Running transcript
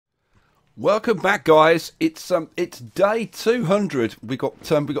Welcome back, guys. It's day 200. We got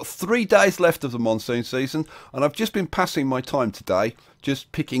 3 days left of the monsoon season, and I've just been passing my time today just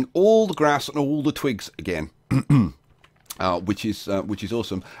picking all the grass and all the twigs again, which is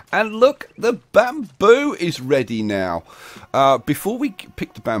awesome. And look, the bamboo is ready now. Before we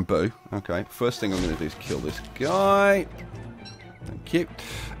pick the bamboo, okay, first thing I'm going to do is kill this guy. Thank you.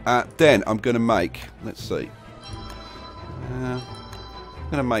 Then I'm going to make. Let's see.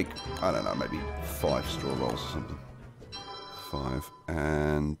 I'm going to make, I don't know, maybe 5 straw rolls or something. 5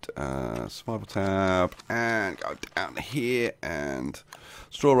 and survival tab and go down here and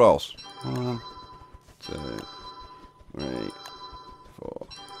straw rolls. 1, 2, 3, 4,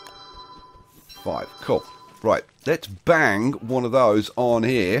 5. Cool. Right, let's bang one of those on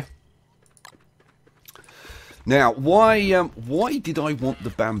here. Now, why did I want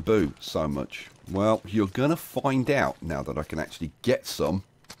the bamboo so much? Well, you're going to find out now that I can actually get some.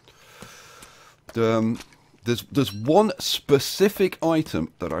 There's one specific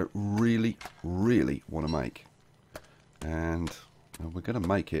item that I really, really want to make. And we're going to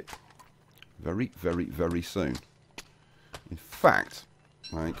make it very, very, very soon. In fact,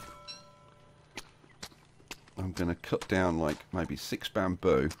 like, I'm going to cut down like maybe 6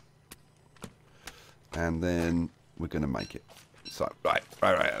 bamboo. And then we're going to make it. So, right,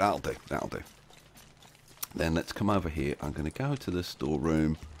 that'll do. Then let's come over here. I'm going to go to the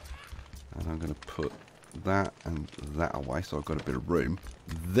storeroom. And I'm going to put that and that away. So I've got a bit of room.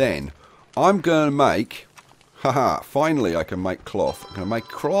 Then I'm going to make... finally I can make cloth. I'm going to make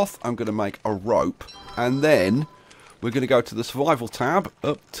cloth. I'm going to make a rope. And then we're going to go to the survival tab.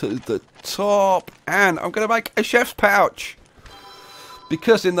 Up to the top. And I'm going to make a chef's pouch.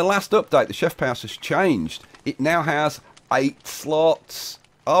 Because in the last update, the chef pouch has changed. It now has 8 slots.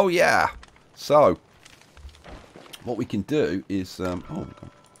 Oh, yeah. So, what we can do is... oh, God.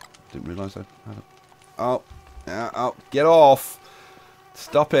 Didn't realise I had it. Oh, get off.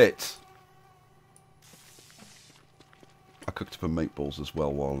 Stop it. I cooked up a meatballs as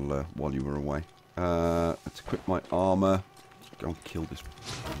well while you were away. Let's equip my armour. Let's go and kill this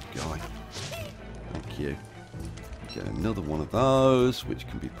guy. Thank you. Get another one of those, which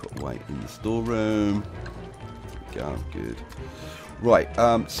can be put away in the storeroom. There we go, good. Right,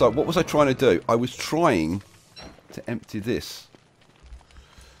 so what was I trying to do? I was trying to empty this.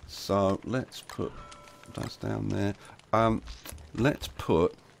 So let's put those down there. Let's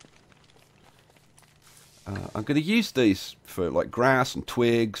put... I'm going to use these for like grass and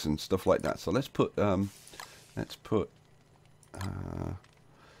twigs and stuff like that. So let's put... you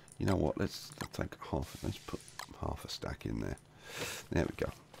know what? Let's take half. Let's put half a stack in there. There we go.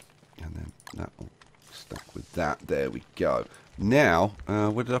 And then that will stack with that. There we go. Now,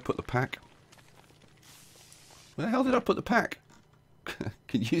 where did I put the pack? Where the hell did I put the pack?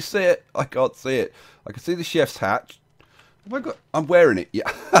 Can you see it? I can't see it. I can see the chef's hat. Have I got? I'm wearing it.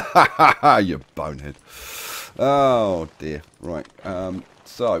 Yeah. You bonehead. Oh dear. Right.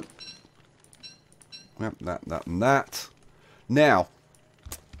 So that and that. Now,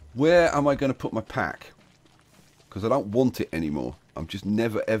 where am I going to put my pack? Because I don't want it anymore. I'm just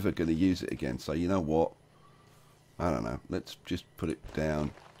never ever going to use it again. So you know what? I don't know. Let's just put it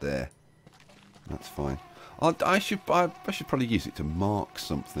down there. That's fine. I should probably use it to mark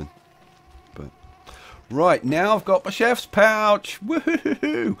something. But right, now I've got my chef's pouch.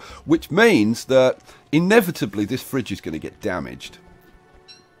 Woohoo! Which means that inevitably this fridge is going to get damaged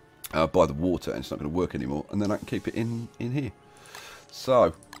by the water, and it's not going to work anymore. And then I can keep it in here.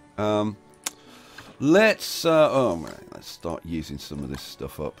 So let's start using some of this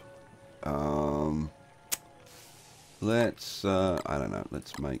stuff up. Let's I don't know.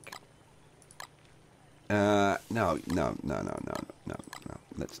 Let's make. No.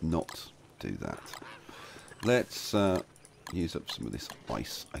 Let's not do that. Let's use up some of this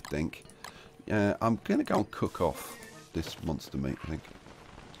ice, I think. I'm going to go and cook off this monster meat, I think.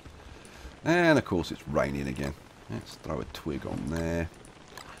 And, of course, it's raining again. Let's throw a twig on there.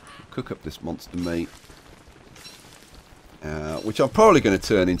 Cook up this monster meat. Which I'm probably going to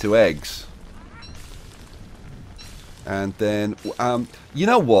turn into eggs. And then, you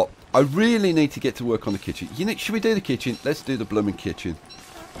know what? I really need to get to work on the kitchen. Should we do the kitchen? Let's do the blooming kitchen.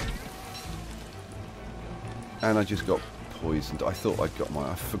 And I just got poisoned. I thought I'd got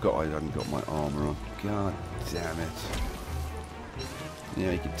I forgot I hadn't got my armour on. God damn it.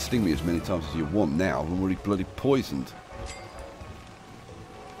 Yeah, you can sting me as many times as you want now. I'm already bloody poisoned.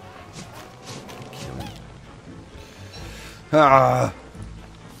 Kill him.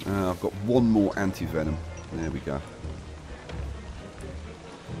 I've got one more anti-venom. There we go.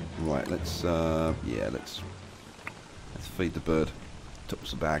 Right, let's feed the bird.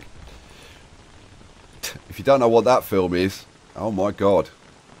 Tops the bag. If you don't know what that film is, oh my god.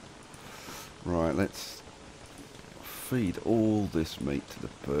 Right, let's feed all this meat to the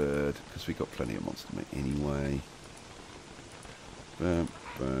bird, because we've got plenty of monster meat anyway. Boom,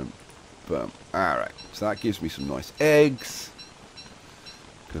 boom, boom. Alright, so that gives me some nice eggs,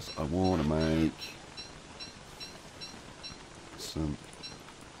 because I want to make some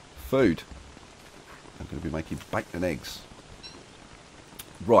food. I'm going to be making bacon eggs.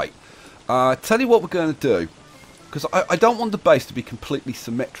 Right, tell you what we're going to do, because I don't want the base to be completely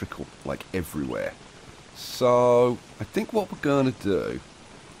symmetrical, like everywhere. So I think what we're going to do,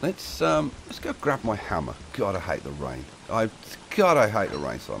 let's go grab my hammer. God, I hate the rain. God, I hate the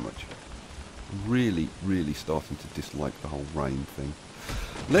rain so much. Really, really starting to dislike the whole rain thing.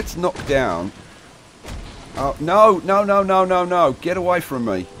 Let's knock down. Oh no, no, no, no, no, no! Get away from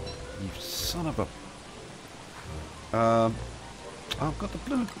me, you son of a. I've got the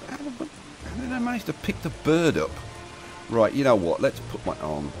blue. How did I manage to pick the bird up? Right, you know what? Let's put my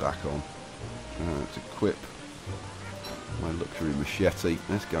armor back on. Let's equip my luxury machete.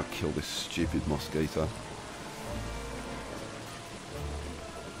 Let's go kill this stupid mosquito.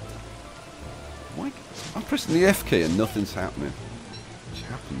 Why? I'm pressing the F key and nothing's happening. Which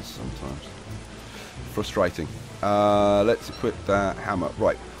happens sometimes. Frustrating. Let's equip that hammer.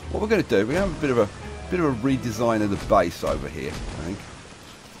 Right. What we're going to do? We have a bit of a redesign of the base over here, I think.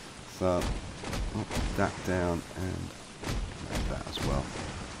 So I'll put that down and make that as well.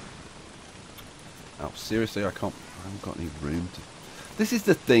 Oh, seriously, I haven't got any room to. This is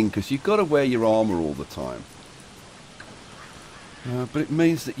the thing, because you've got to wear your armour all the time. But it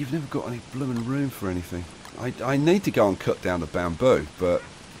means that you've never got any blooming room for anything. I need to go and cut down the bamboo, but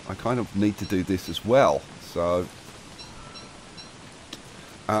I kind of need to do this as well. So,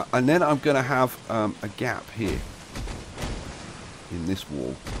 and then I'm going to have a gap here in this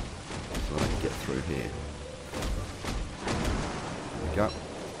wall, so I can get through here. There we go.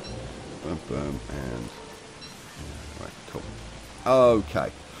 Boom, boom, and right, cool.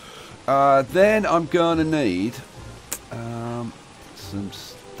 Okay. Then I'm going to need some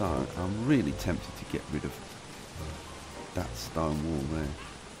stone. I'm really tempted to get rid of that stone wall there.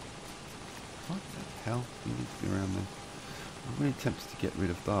 What the hell? You need to be around there. I'm really tempted to get rid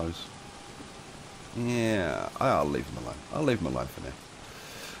of those. Yeah, I'll leave them alone. I'll leave them alone for now.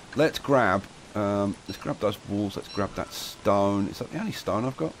 Let's grab those walls. Let's grab that stone. Is that the only stone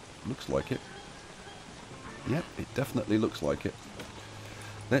I've got? Looks like it. Yep, it definitely looks like it.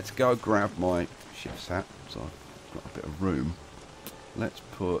 Let's go grab my ship's hat. So I've got a bit of room. Let's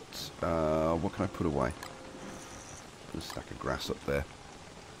put, what can I put away? Put a stack of grass up there.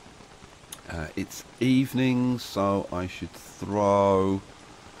 It's evening, so I should throw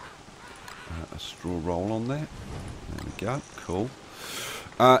a straw roll on there. There we go. Cool.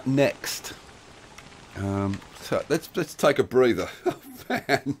 Next, so let's take a breather. Oh,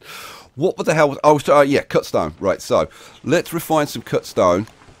 man, what the hell was? Oh, yeah, cut stone. Right. So let's refine some cut stone.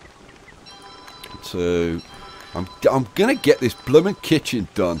 I'm gonna get this blooming kitchen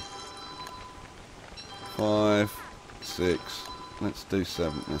done. 5, 6. Let's do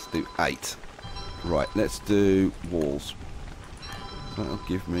 7. Let's do 8. Right, let's do walls. That'll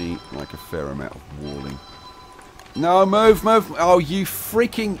give me like a fair amount of walling. No, move, move. Oh, you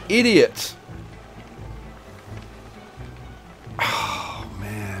freaking idiot. Oh,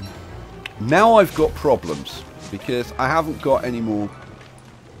 man. Now I've got problems because I haven't got any more.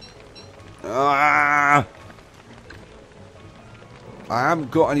 I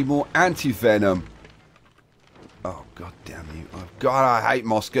haven't got any more anti-venom. Oh, god damn you. Oh, god, I hate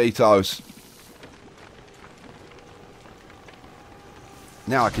mosquitoes.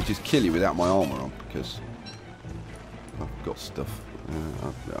 Now I could just kill you without my armour on because I've got stuff.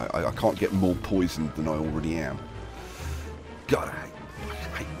 I can't get more poisoned than I already am. God,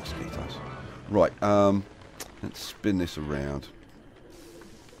 I hate mosquitoes. Right, let's spin this around.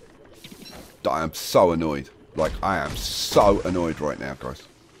 I am so annoyed. Like, I am so annoyed right now, guys,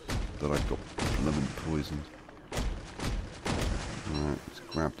 that I've got blooming poisoned. Alright, let's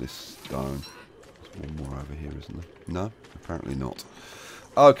grab this stone. There's one more over here, isn't there? No? Apparently not.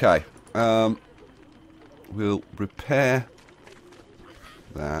 Okay, we'll repair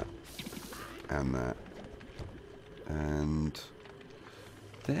that and that. And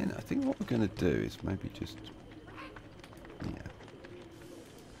then I think what we're going to do is maybe just... Yeah.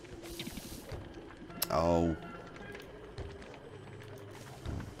 Oh.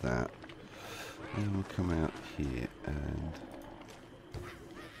 And that. Then we'll come out here and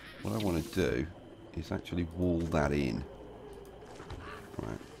what I want to do is actually wall that in.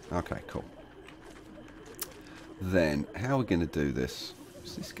 Right. Okay, cool. Then, how are we going to do this?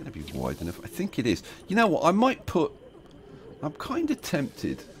 Is this going to be wide enough? I think it is. You know what? I might put... I'm kind of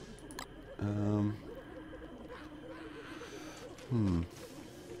tempted. How am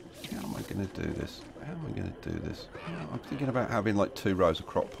I going to do this? How am I going to do this? Oh, I'm thinking about having like 2 rows of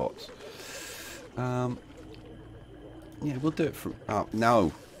crock pots. Yeah, we'll do it from... Oh,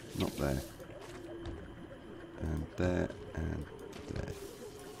 no. Not there. And there. And there.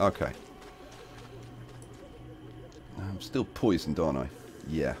 Okay. I'm still poisoned, aren't I?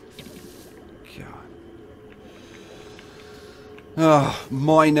 Yeah. God. Ah,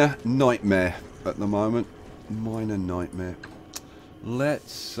 minor nightmare at the moment. Minor nightmare.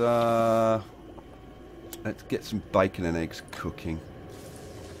 Let's get some bacon and eggs cooking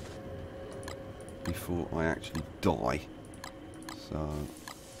before I actually die. So,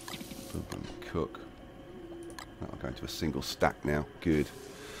 put them cook. That'll go into a single stack now. Good.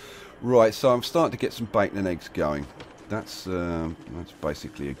 Right, so I'm starting to get some bacon and eggs going. That's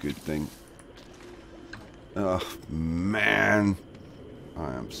basically a good thing. Oh, man.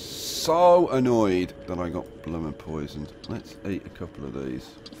 I am so annoyed that I got bloomin' poisoned. Let's eat a couple of these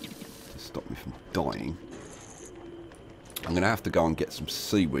to stop me from dying. I'm going to have to go and get some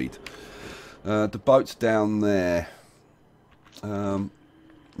seaweed. The boat's down there.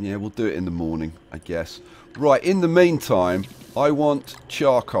 Yeah, we'll do it in the morning, I guess. Right, in the meantime, I want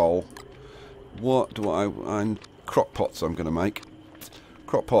charcoal. What do and crock pots I'm going to make.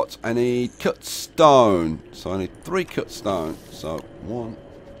 Crock pots. I need cut stone. So I need 3 cut stone. So 1,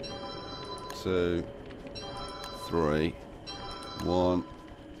 2, 3. 1,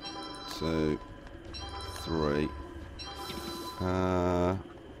 2, 3.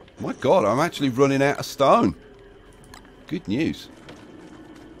 My God, I'm actually running out of stone. Good news.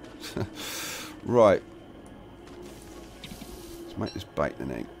 Right. Let's make this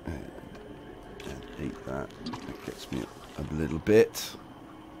bacon and egg. And eat that. That gets me a little bit.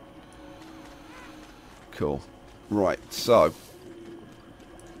 Cool. Right, so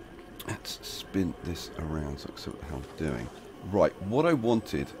let's spin this around so I can see what the hell I'm doing. Right, what I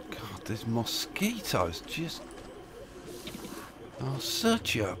wanted... God, there's mosquitoes just... Oh,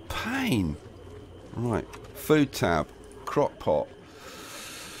 such a pain. Right, food tab, crock pot.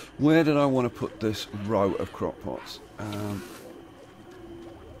 Where did I want to put this row of crock pots?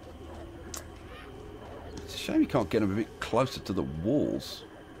 It's a shame you can't get them a bit closer to the walls.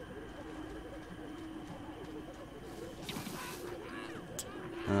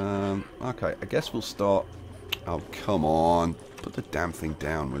 Okay, I guess we'll start... Oh, come on. Put the damn thing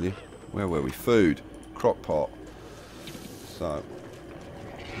down, will you? Where were we? Food. Crock pot. So,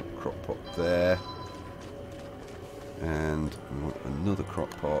 crock pot there. And we want another crock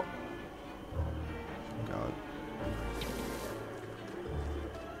pot. Go.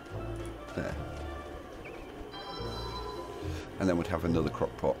 There. And then we'd have another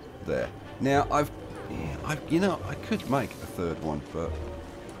crock pot there. Now, you know, I could make a third one, but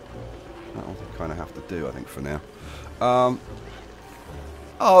that'll kind of have to do, I think, for now.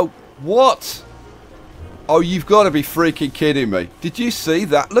 Oh, what? Oh, you've got to be freaking kidding me. Did you see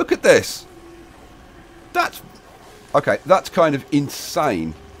that? Look at this. That's... Okay, that's kind of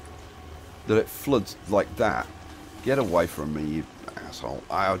insane that it floods like that. Get away from me, you asshole.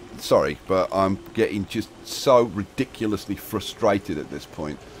 Sorry, but I'm getting just so ridiculously frustrated at this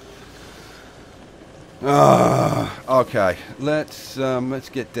point. Okay, let's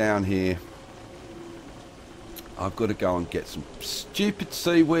get down here. I've got to go and get some stupid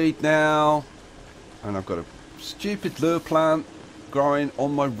seaweed now. And I've got a stupid lure plant growing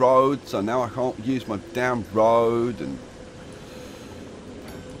on my road, so now I can't use my damn road. And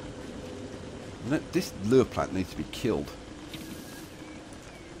this lure plant needs to be killed.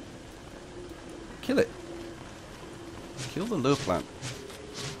 Kill it. Kill the lure plant.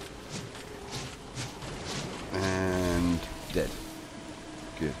 And dead.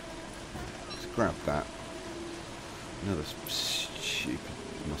 Good. Let's grab that. Another stupid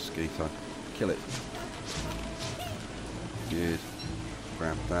mosquito. Kill it. Good.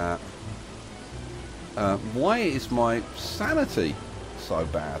 Grab that. Why is my sanity so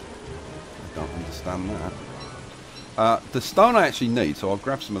bad? I don't understand that. The stone I actually need, so I'll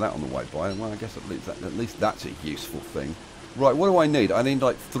grab some of that on the way by. Well, I guess at least that's a useful thing. Right, what do I need? I need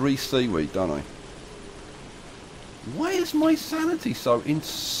like 3 seaweed, don't I? Why is my sanity so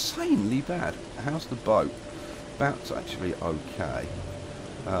insanely bad? How's the boat? Boat's actually okay.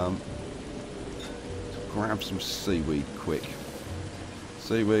 Grab some seaweed quick.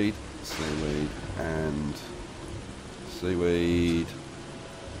 Seaweed, seaweed, and seaweed.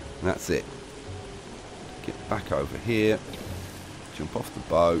 And that's it. Get back over here. Jump off the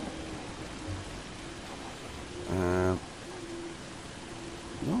boat.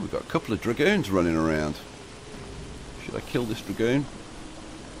 we've got a couple of dragoons running around. Should I kill this dragoon?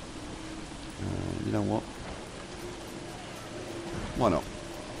 You know what? Why not?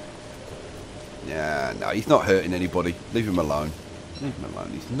 Yeah, no, he's not hurting anybody. Leave him alone. Leave him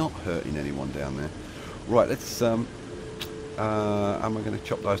alone. He's not hurting anyone down there. Right, let's... am I going to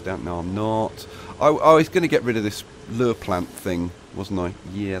chop those down? No, I'm not. I was going to get rid of this lure plant thing, wasn't I?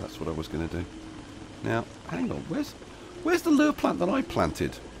 Yeah, that's what I was going to do. Now, hang on. Where's the lure plant that I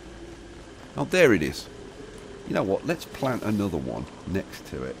planted? Oh, there it is. You know what? Let's plant another one next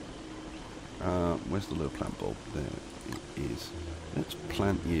to it. Where's the lure plant bulb? There it is. Let's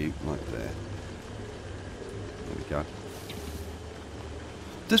plant you right there. There we go.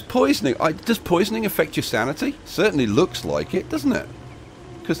 Does poisoning affect your sanity? Certainly looks like it, doesn't it?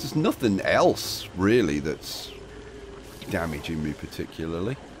 Because there's nothing else really that's damaging me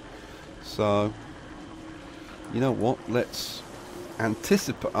particularly. So, you know what? Let's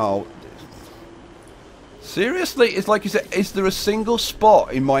anticipate. Oh, seriously? It's like you said. Is there a single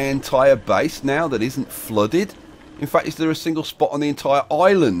spot in my entire base now that isn't flooded? In fact, is there a single spot on the entire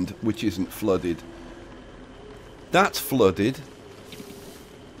island which isn't flooded? That's flooded.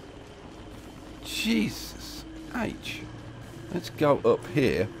 Jesus H. Let's go up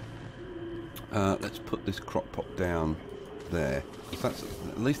here. Let's put this crock pot down there. That's,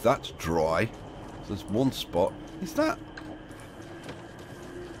 at least that's dry. So there's one spot. Is that...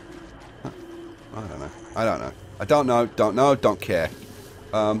 I don't know. I don't know. I don't know. Don't know. Don't care.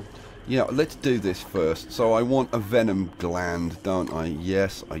 You know, let's do this first. So I want a venom gland, don't I?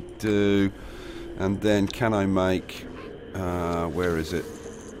 Yes, I do. And then can I make... where is it?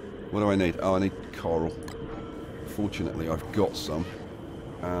 What do I need? Oh, I need coral. Fortunately, I've got some.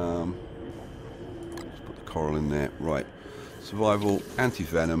 Let's put the coral in there. Right. Survival,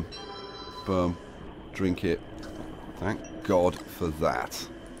 anti-venom. Boom. Drink it. Thank God for that.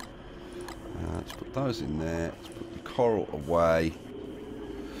 Let's put those in there. Let's put the coral away.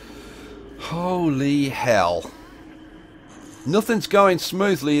 Holy hell. Nothing's going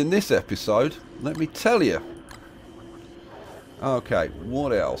smoothly in this episode, let me tell you. Okay,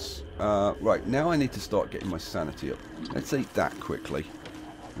 what else? Right, now I need to start getting my sanity up. Let's eat that quickly.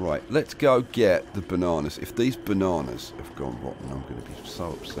 Right, let's go get the bananas. If these bananas have gone rotten, I'm going to be so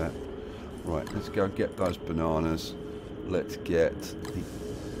upset. Right, let's go get those bananas. Let's get the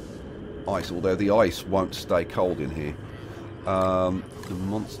ice, although the ice won't stay cold in here. The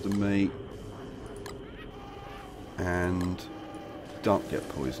monster meat. And don't get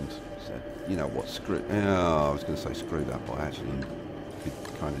poisoned. So, you know what, screw... Oh, I was going to say screw that, but I actually could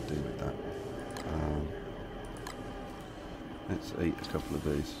kind of do with that. Let's eat a couple of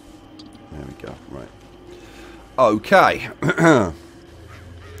these. There we go, right. Okay.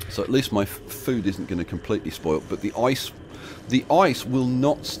 So at least my food isn't going to completely spoil, but the ice will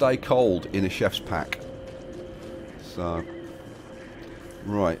not stay cold in a chef's pack. So,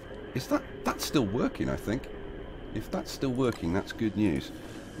 right. Is that's still working, I think. If that's still working, that's good news.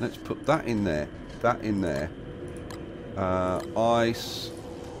 Let's put that in there. That in there. Ice.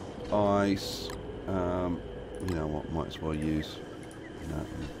 Ice. You know what? Might as well use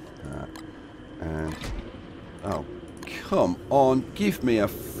that. And... Oh, come on. Give me a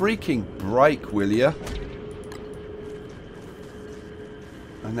freaking break, will ya?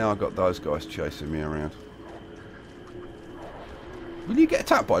 And now I've got those guys chasing me around. Will you get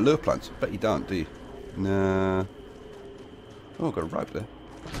attacked by lure plants? Bet you don't, do you? Nah. Oh, I've got a rope there.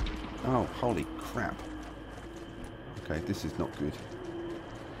 Oh, holy crap. Okay, this is not good.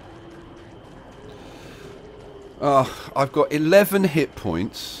 Oh, I've got 11 hit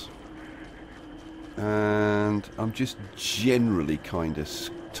points. And I'm just generally kind of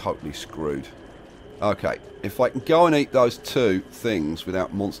totally screwed. Okay, if I can go and eat those two things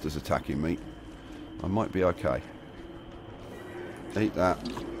without monsters attacking me, I might be okay. Eat that.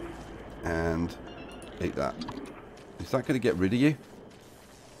 And eat that. Is that going to get rid of you?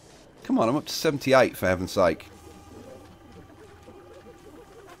 Come on, I'm up to 78 for heaven's sake.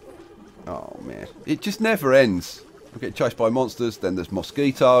 Oh man, it just never ends. I get chased by monsters, then there's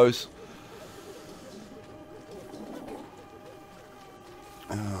mosquitoes.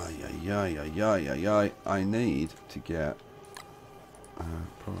 I need to get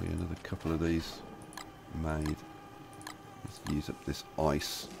probably another couple of these made. Let's use up this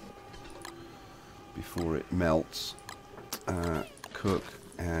ice before it melts. Cook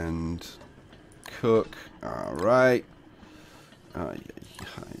and cook. Alright.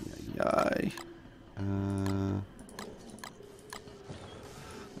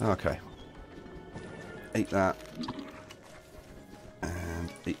 Okay. Eat that.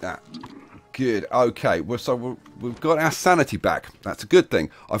 And eat that. Good. Okay. We've got our sanity back. That's a good thing.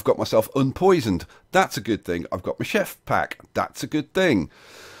 I've got myself unpoisoned. That's a good thing. I've got my chef pack. That's a good thing.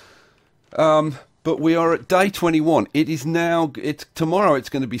 But we are at day 21. It is now. Tomorrow. It's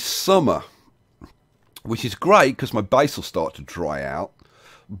going to be summer, which is great because my base will start to dry out.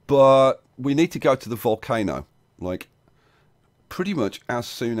 But we need to go to the volcano, like pretty much as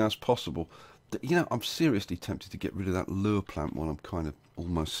soon as possible. You know, I'm seriously tempted to get rid of that lure plant while I'm kind of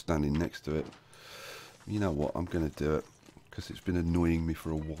almost standing next to it. You know what? I'm going to do it because it's been annoying me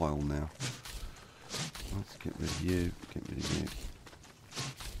for a while now. Let's get rid of you. Get rid of you.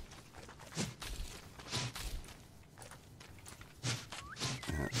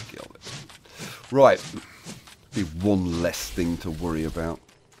 Let's get on it. Right. Be one less thing to worry about.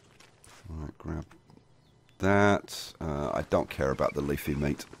 Alright, grab that. I don't care about the leafy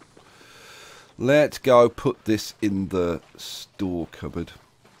meat. Let's go put this in the store cupboard.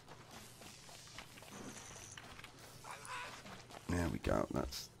 There we go.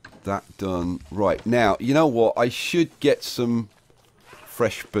 That's that done. Right, now, you know what? I should get some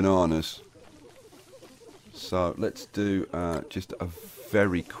fresh bananas. So let's do just a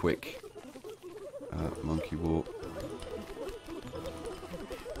very quick monkey walk.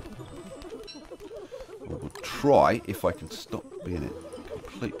 We'll try if I can stop being a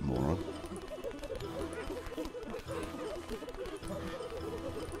complete moron.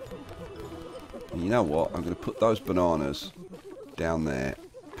 And you know what? I'm going to put those bananas down there.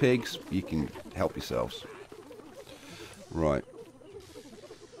 Pigs, you can help yourselves. Right.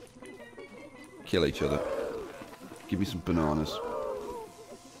 Kill each other. Give me some bananas.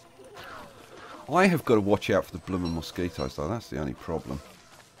 I have got to watch out for the blooming mosquitoes though. That's the only problem.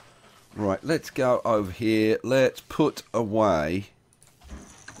 Right, let's go over here. Let's put away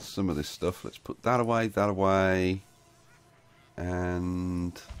some of this stuff. Let's put that away, that away.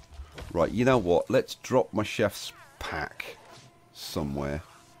 And... right, you know what? Let's drop my chef's pack somewhere.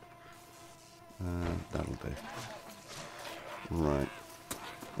 That'll do. Right.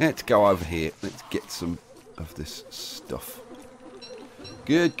 Let's go over here. Let's get some of this stuff.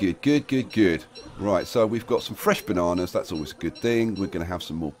 Good, good, good, good, good. Right, so we've got some fresh bananas. That's always a good thing. We're going to have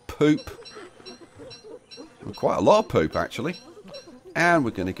some more poop. Quite a lot of poop, actually. And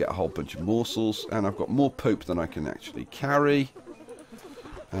we're going to get a whole bunch of morsels. And I've got more poop than I can actually carry.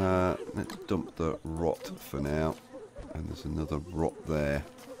 Let's dump the rot for now. And there's another rot there.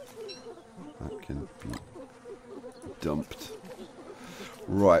 That can be dumped.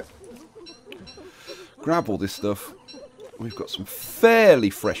 Right. Grab all this stuff. We've got some fairly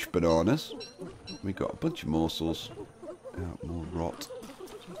fresh bananas. We've got a bunch of morsels. More rot.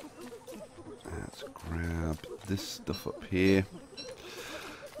 Let's grab this stuff up here.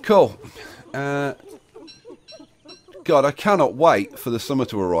 Cool. God, I cannot wait for the summer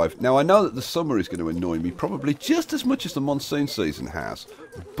to arrive. Now, I know that the summer is going to annoy me probably just as much as the monsoon season has.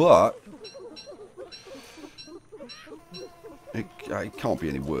 But it can't be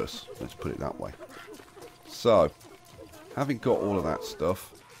any worse. Let's put it that way. So, having got all of that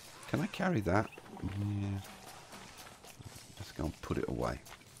stuff, can I carry that? Yeah. Let's go and put it away.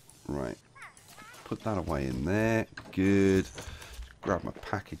 Right. Put that away in there. Good. Grab my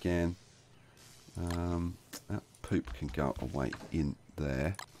pack again. That poop can go away in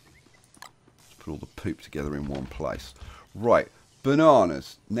there. Let's put all the poop together in one place. Right.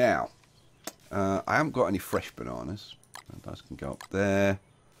 Bananas. Now, I haven't got any fresh bananas. Those can go up there.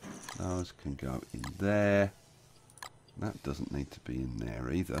 Those can go in there. That doesn't need to be in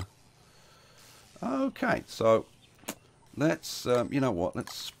there either. Okay, so let's, you know what,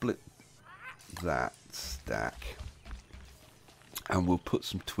 let's split that stack. And we'll put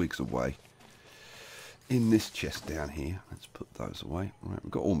some twigs away in this chest down here. Let's put those away. Right,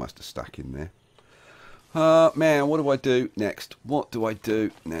 we've got almost a stack in there. Man, what do I do next? What do I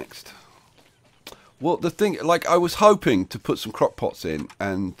do next? Well, the thing, like, I was hoping to put some crock pots in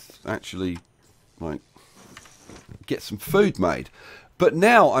and actually, like, get some food made. But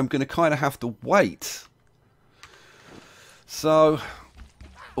now I'm going to kind of have to wait. So,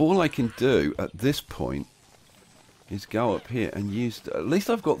 all I can do at this point is go up here and use... at least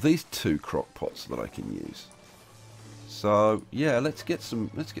I've got these 2 crock pots that I can use. So, yeah, let's get some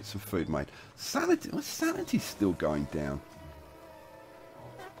food made. My sanity's still going down.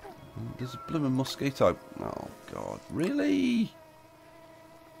 There's a blooming mosquito. Oh, God. Really?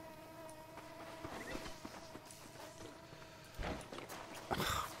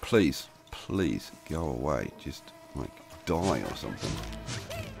 Please, please go away. Just, like, die or something.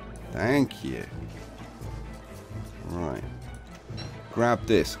 Thank you. Right. Grab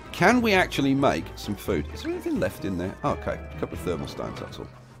this. Can we actually make some food? Is there anything left in there? Oh, okay. A couple of thermal stones, that's all.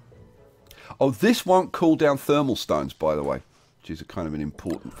 Oh, this won't cool down thermal stones, by the way, which is a kind of an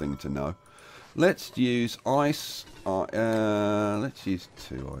important thing to know. Let's use ice. Let's use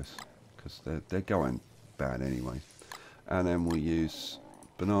 2 ice, because they're going bad anyway. And then we'll use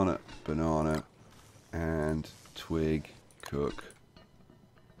banana, and twig, cook,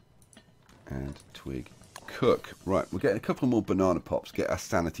 and twig, cook. Right, we're getting a couple more banana pops. Get our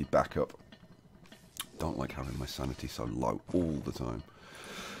sanity back up. Don't like having my sanity so low all the time.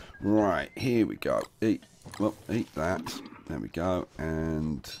 Right, here we go. Eat that. There we go,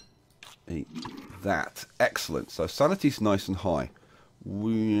 and eat that. Excellent. So sanity's nice and high.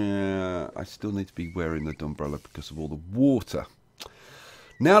 I still need to be wearing the umbrella because of all the water.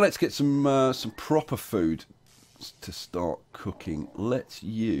 Now let's get some proper food to start cooking. Let's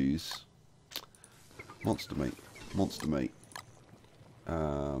use monster meat.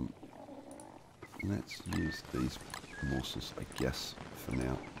 Let's use these morsels, I guess, for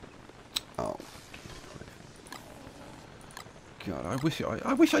now. Oh, God! I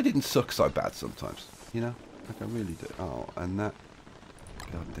wish I didn't suck so bad sometimes. You know, like I really do. Oh, and that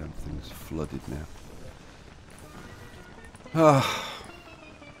goddamn thing's flooded now. Ah.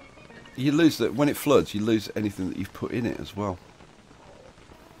 You lose that when it floods. You lose anything that you've put in it as well.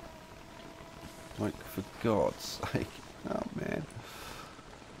 Like, for God's sake! Oh man,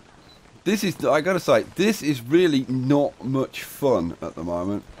 this is—I gotta say—this is really not much fun at the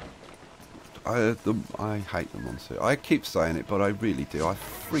moment. I hate the monsoon. I keep saying it, but I really do. I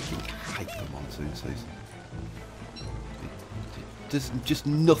freaking hate the monsoon season. There's just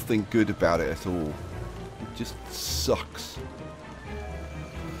nothing good about it at all. It just sucks.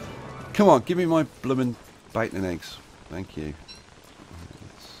 Come on, give me my bloomin' bacon and eggs. Thank you.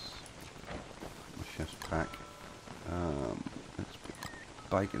 My chef's pack. Let's put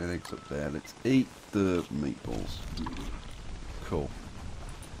bacon and eggs up there. Let's eat the meatballs. Cool.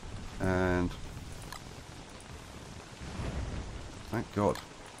 And thank God,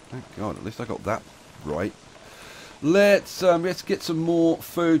 at least I got that right. Let's get some more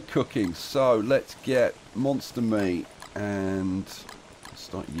food cooking. So let's get monster meat and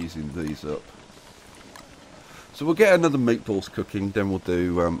start using these up. So we'll get another meatballs cooking, then we'll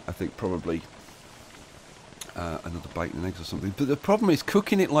do I think probably another bacon and eggs or something. But the problem is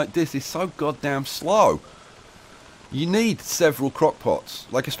cooking it like this is so goddamn slow. You need several crock pots,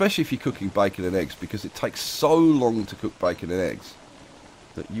 like especially if you're cooking bacon and eggs, because it takes so long to cook bacon and eggs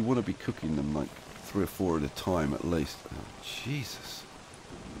that you want to be cooking them like 3 or 4 at a time at least. Oh, Jesus.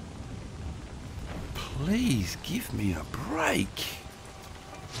 Please give me a break.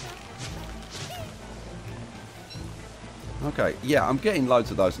 Okay, yeah, I'm getting loads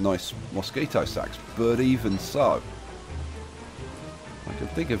of those nice mosquito sacks, but even so, I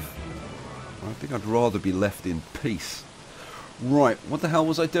think I'd rather be left in peace. Right, what the hell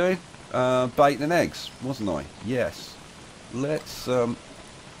was I doing? Bacon and eggs, wasn't I? Yes. Let's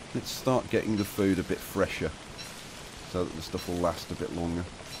start getting the food a bit fresher, so that the stuff will last a bit longer.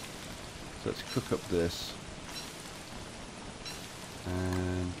 So let's cook up this,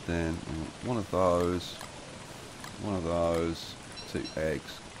 and then one of those, 2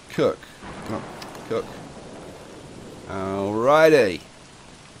 eggs. Cook. Come on, cook. Alrighty.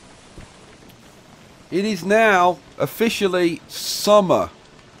 It is now officially summer.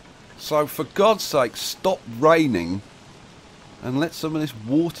 So for God's sake, stop raining and let some of this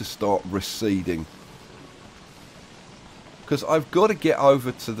water start receding. Because I've got to get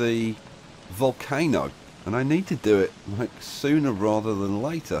over to the volcano, and I need to do it like sooner rather than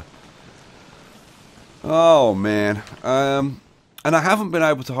later. Oh man. And I haven't been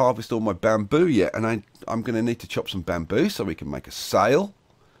able to harvest all my bamboo yet, and I'm going to need to chop some bamboo so we can make a sail.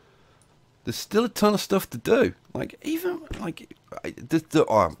 There's still a ton of stuff to do. Like, even, like,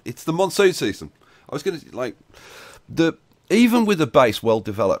 it's the monsoon season. I was going to, like, even with the base well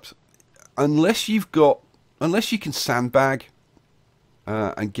developed, unless you can sandbag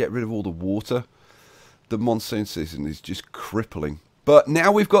and get rid of all the water, the monsoon season is just crippling. But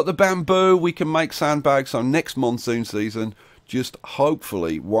now we've got the bamboo, we can make sandbags, so next monsoon season just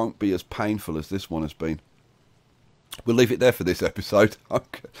hopefully won't be as painful as this one has been. We'll leave it there for this episode. I'm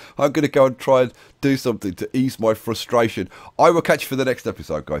going to go and try and do something to ease my frustration. I will catch you for the next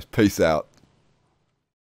episode, guys. Peace out.